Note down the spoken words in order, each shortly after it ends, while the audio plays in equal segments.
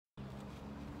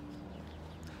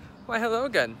Why, hello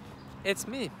again. It's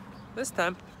me. This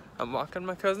time, I'm walking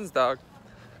my cousin's dog,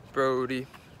 Brody.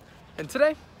 And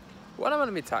today, what I'm going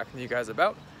to be talking to you guys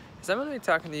about is I'm going to be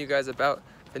talking to you guys about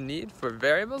the need for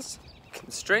variables,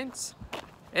 constraints,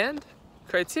 and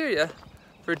criteria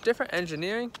for different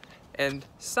engineering and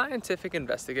scientific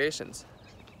investigations.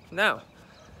 Now,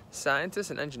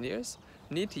 scientists and engineers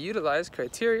need to utilize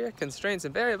criteria, constraints,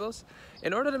 and variables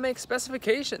in order to make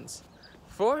specifications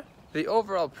for the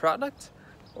overall product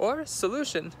or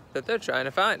solution that they're trying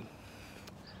to find.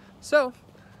 So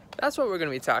that's what we're going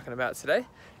to be talking about today,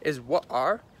 is what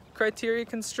are criteria,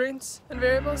 constraints, and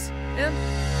variables, and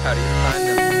how do you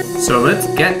define them. So let's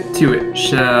get to it,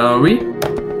 shall we?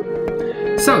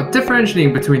 So,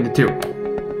 differentiating between the two.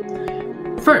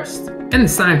 First, in the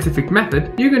scientific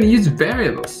method, you're going to use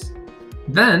variables.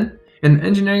 Then, in the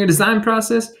engineering and design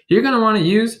process, you're going to want to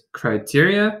use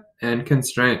criteria and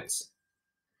constraints.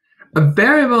 A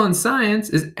variable in science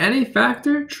is any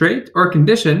factor, trait, or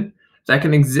condition that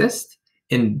can exist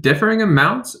in differing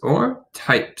amounts or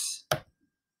types.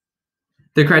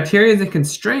 The criteria and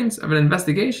constraints of an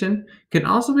investigation can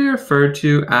also be referred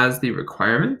to as the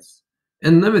requirements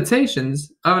and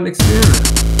limitations of an experiment.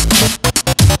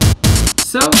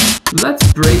 So,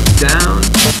 let's break down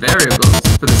variables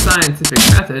for the scientific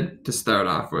method to start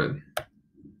off with.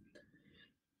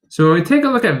 So when we take a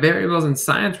look at variables in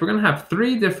science, we're going to have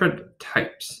three different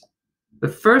types. The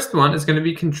first one is going to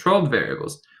be controlled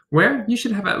variables, where you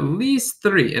should have at least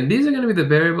three, and these are going to be the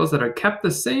variables that are kept the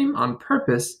same on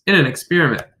purpose in an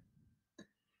experiment.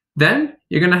 Then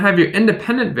you're going to have your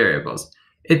independent variables.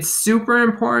 It's super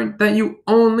important that you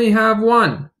only have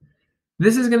one.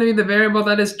 This is going to be the variable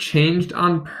that is changed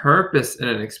on purpose in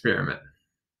an experiment.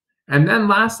 And then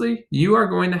lastly, you are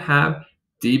going to have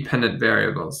dependent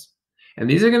variables. And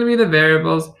these are going to be the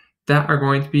variables that are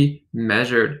going to be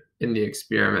measured in the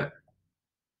experiment.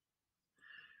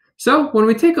 So when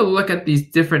we take a look at these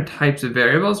different types of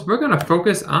variables, we're going to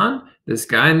focus on this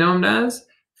guy known as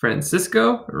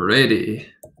Francisco Redi.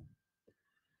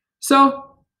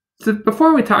 So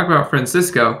before we talk about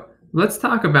Francisco, let's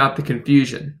talk about the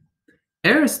confusion.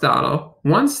 Aristotle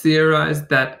once theorized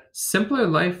that simpler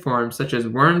life forms such as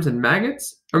worms and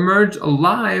maggots emerge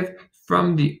alive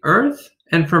from the earth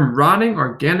and from rotting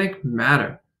organic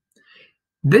matter.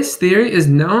 This theory is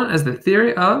known as the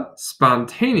theory of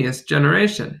spontaneous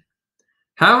generation.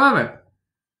 However,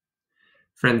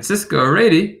 Francisco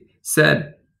Redi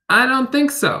said, "I don't think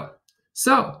so."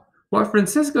 So, what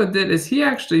Francisco did is he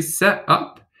actually set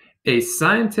up a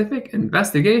scientific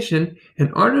investigation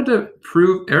in order to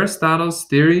prove Aristotle's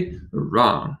theory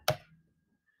wrong.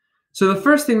 So the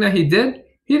first thing that he did,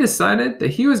 he decided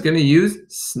that he was going to use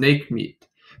snake meat,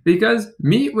 because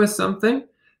meat was something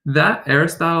that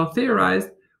Aristotle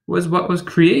theorized was what was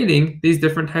creating these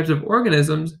different types of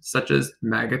organisms, such as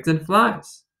maggots and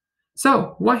flies.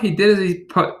 So what he did is he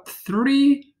put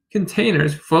 3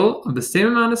 containers full of the same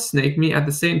amount of snake meat at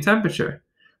the same temperature.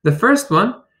 The first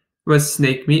one was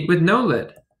snake meat with no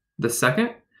lid. The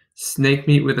second, snake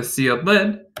meat with a sealed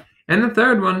lid. And the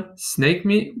third one, snake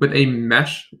meat with a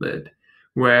mesh lid,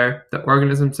 where the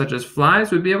organisms such as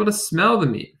flies would be able to smell the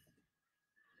meat.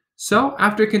 So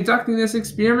after conducting this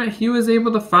experiment, he was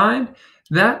able to find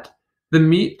that the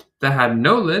meat that had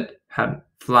no lid had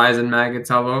flies and maggots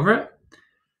all over it.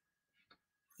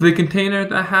 The container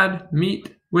that had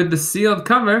meat with the sealed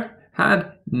cover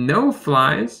had no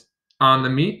flies on the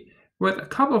meat, with a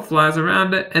couple flies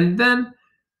around it. And then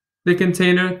the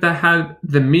container that had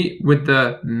the meat with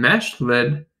the mesh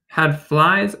lid had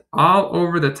flies all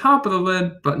over the top of the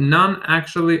lid, but none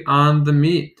actually on the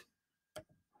meat.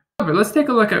 However, let's take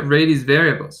a look at Redi's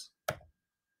variables.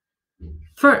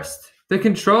 First, the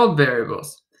controlled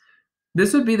variables.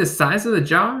 This would be the size of the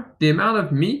jar, the amount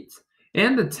of meat,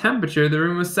 and the temperature the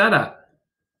room was set at.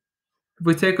 If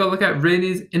we take a look at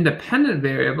Redi's independent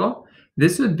variable,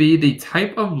 this would be the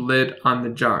type of lid on the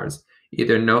jars,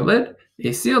 either no lid,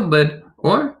 a sealed lid,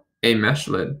 or a mesh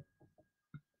lid.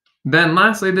 Then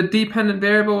lastly, the dependent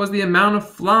variable was the amount of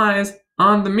flies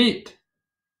on the meat.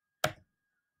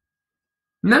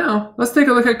 Now, let's take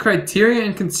a look at criteria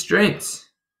and constraints.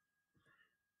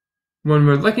 When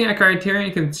we're looking at criteria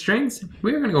and constraints,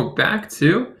 we're going to go back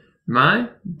to my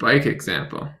bike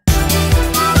example.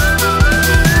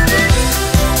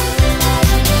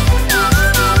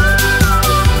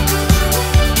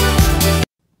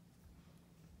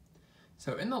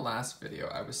 So in the last video,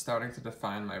 I was starting to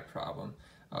define my problem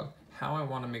of how I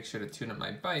want to make sure to tune up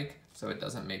my bike so it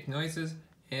doesn't make noises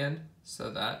and so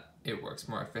that it works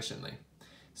more efficiently.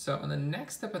 So in the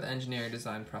next step of the engineering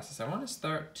design process, I want to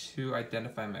start to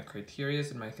identify my criteria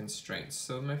and my constraints.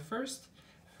 So my first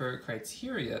for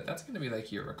criteria, that's going to be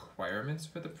like your requirements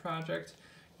for the project.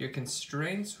 Your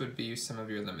constraints would be some of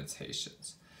your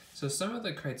limitations. So some of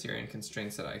the criteria and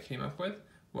constraints that I came up with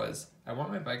was I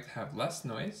want my bike to have less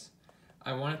noise,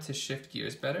 I want it to shift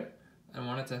gears better, I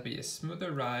want it to be a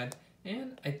smoother ride,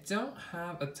 and I don't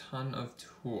have a ton of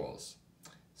tools.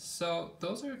 So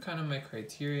those are kind of my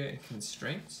criteria and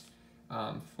constraints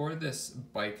for this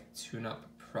bike tune-up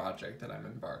project that I'm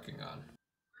embarking on.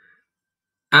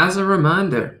 As a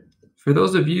reminder, for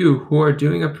those of you who are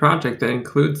doing a project that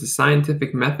includes the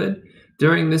scientific method,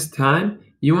 during this time,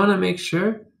 you want to make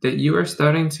sure that you are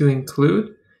starting to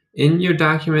include in your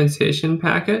documentation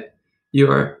packet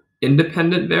your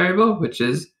independent variable, which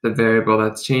is the variable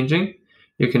that's changing,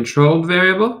 your controlled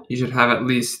variable, you should have at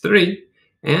least 3,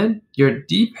 and your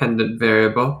dependent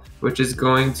variable, which is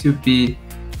going to be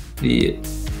the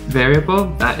variable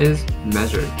that is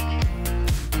measured.